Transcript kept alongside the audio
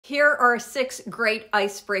Here are 6 great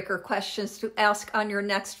icebreaker questions to ask on your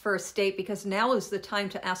next first date, because now is the time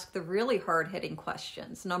to ask the really hard-hitting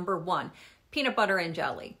questions. Number 1, peanut butter and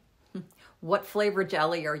jelly. What flavor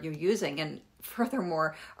jelly are you using? And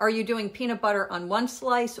furthermore, are you doing peanut butter on one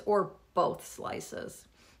slice or both slices?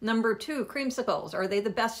 Number 2, creamsicles. Are they the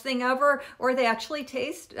best thing ever, or they actually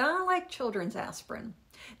taste like children's aspirin?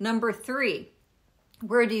 Number 3,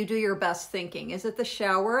 where do you do your best thinking? Is it the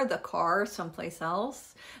shower, the car, someplace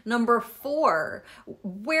else? Number 4,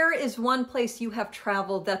 where is one place you have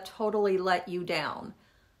traveled that totally let you down?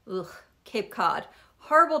 Ugh, Cape Cod.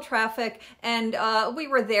 Horrible traffic, and we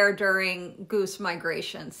were there during goose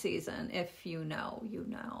migration season. If you know, you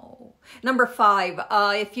know. Number 5,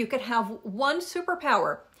 if you could have one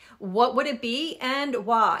superpower, what would it be and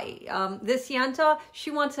why? This Yenta, she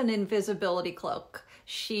wants an invisibility cloak.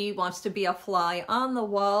 She wants to be a fly on the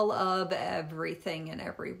wall of everything and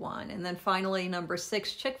everyone. And then finally, number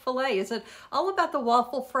 6, Chick-fil-A. Is it all about the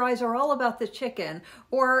waffle fries or all about the chicken?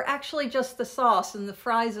 Or actually just the sauce and the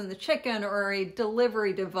fries and the chicken, or a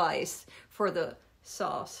delivery device for the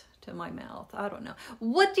sauce to my mouth? I don't know.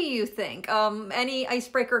 What do you think? Any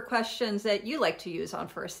icebreaker questions that you like to use on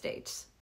first dates?